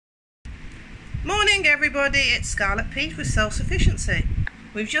Morning everybody, it's Scarlet Pete with Self-Sufficiency.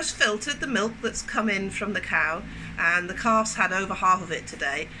 We've just filtered the milk that's come in from the cow, and the calf's had over half of it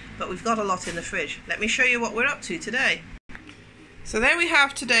today, but we've got a lot in the fridge. Let me show you what we're up to today. So there we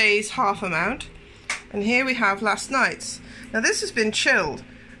have today's half amount, and here we have last night's. Now this has been chilled,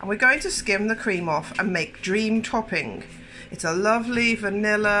 and we're going to skim the cream off and make dream topping. It's a lovely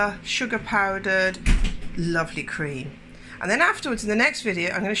vanilla, sugar powdered, lovely cream. And then afterwards in the next video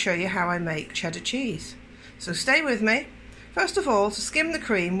I'm going to show you how I make cheddar cheese. So stay with me. First of all, to skim the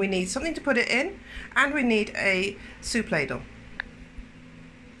cream we need something to put it in, and we need a soup ladle.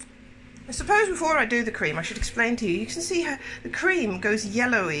 I suppose before I do the cream I should explain to you, you can see how the cream goes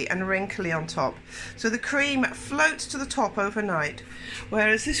yellowy and wrinkly on top. So the cream floats to the top overnight,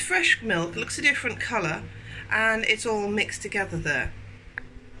 whereas this fresh milk looks a different colour and it's all mixed together there.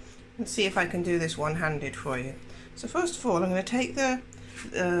 Let's see if I can do this one-handed for you. So first of all I'm going to take the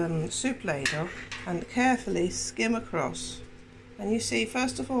soup ladle and carefully skim across, and you see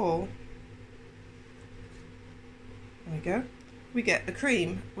first of all, there we go, we get the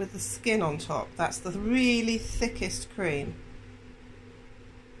cream with the skin on top. That's the really thickest cream.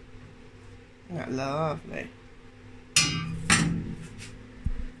 Isn't that lovely?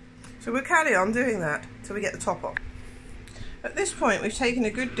 So we'll carry on doing that till we get the top off. At this point we've taken a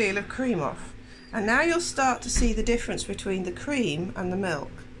good deal of cream off, and now you'll start to see the difference between the cream and the milk.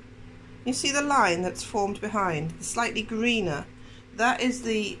 You see the line that's formed behind, the slightly greener, that is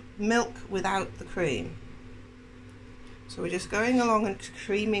the milk without the cream. So we're just going along and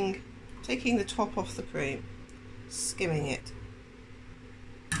creaming, taking the top off the cream, skimming it.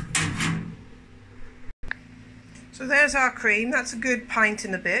 So there's our cream, that's a good pint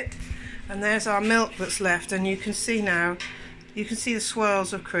and a bit, and there's our milk that's left, and you can see now, you can see the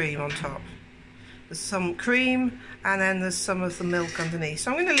swirls of cream on top. There's some cream and then there's some of the milk underneath.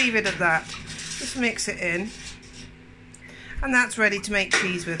 So I'm going to leave it at that. Just mix it in. And that's ready to make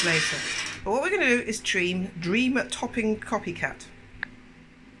cheese with later. But what we're going to do is dream topping copycat.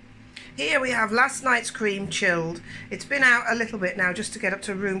 Here we have last night's cream chilled. It's been out a little bit now just to get up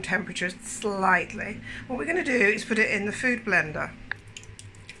to room temperature slightly. What we're going to do is put it in the food blender.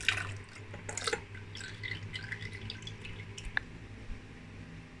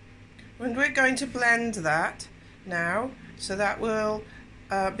 And we're going to blend that now, so that will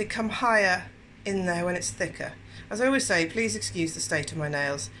become higher in there when it's thicker. As I always say, please excuse the state of my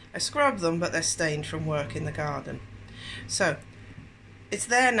nails. I scrub them, but they're stained from work in the garden. So it's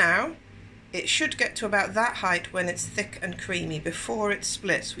there now. It should get to about that height when it's thick and creamy before it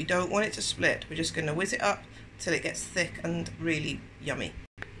splits. We don't want it to split. We're just going to whiz it up till it gets thick and really yummy.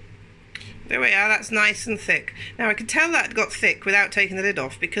 There we are, that's nice and thick. Now I can tell that got thick without taking the lid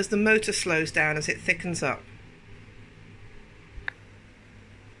off because the motor slows down as it thickens up.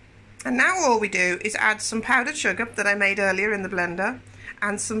 And now all we do is add some powdered sugar that I made earlier in the blender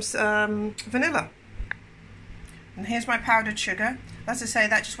and some vanilla. And here's my powdered sugar. As I say,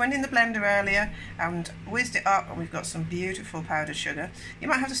 that just went in the blender earlier and whizzed it up, and we've got some beautiful powdered sugar. You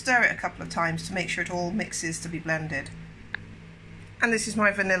might have to stir it a couple of times to make sure it all mixes to be blended. And this is my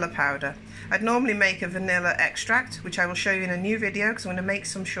vanilla powder. I'd normally make a vanilla extract, which I will show you in a new video because I'm going to make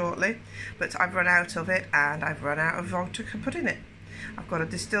some shortly, but I've run out of it and I've run out of vodka to put in it. I've got to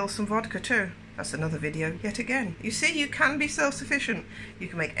distill some vodka too. That's another video yet again. You see, you can be self-sufficient. You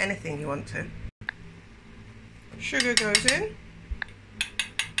can make anything you want to. Sugar goes in.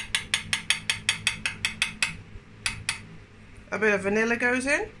 A bit of vanilla goes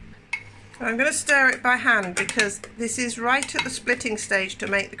in. I'm going to stir it by hand because this is right at the splitting stage to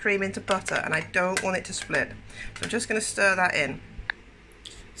make the cream into butter, and I don't want it to split. So I'm just going to stir that in.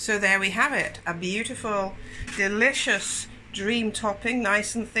 So there we have it, a beautiful, delicious dream topping,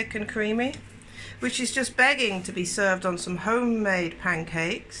 nice and thick and creamy, which is just begging to be served on some homemade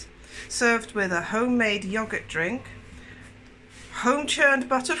pancakes, served with a homemade yogurt drink, home churned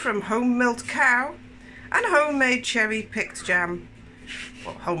butter from home milled cow, and homemade cherry picked jam.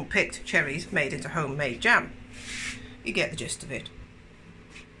 Well, home-picked cherries made into homemade jam. You get the gist of it.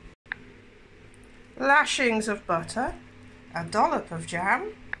 Lashings of butter, a dollop of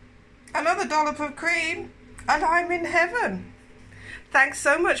jam, another dollop of cream, and I'm in heaven. Thanks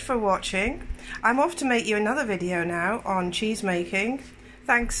so much for watching. I'm off to make you another video now on cheese making.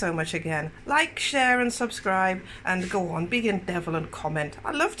 Thanks so much again. Like, share and subscribe, and go on, be a devil and comment.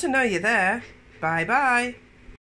 I'd love to know you there. Bye bye.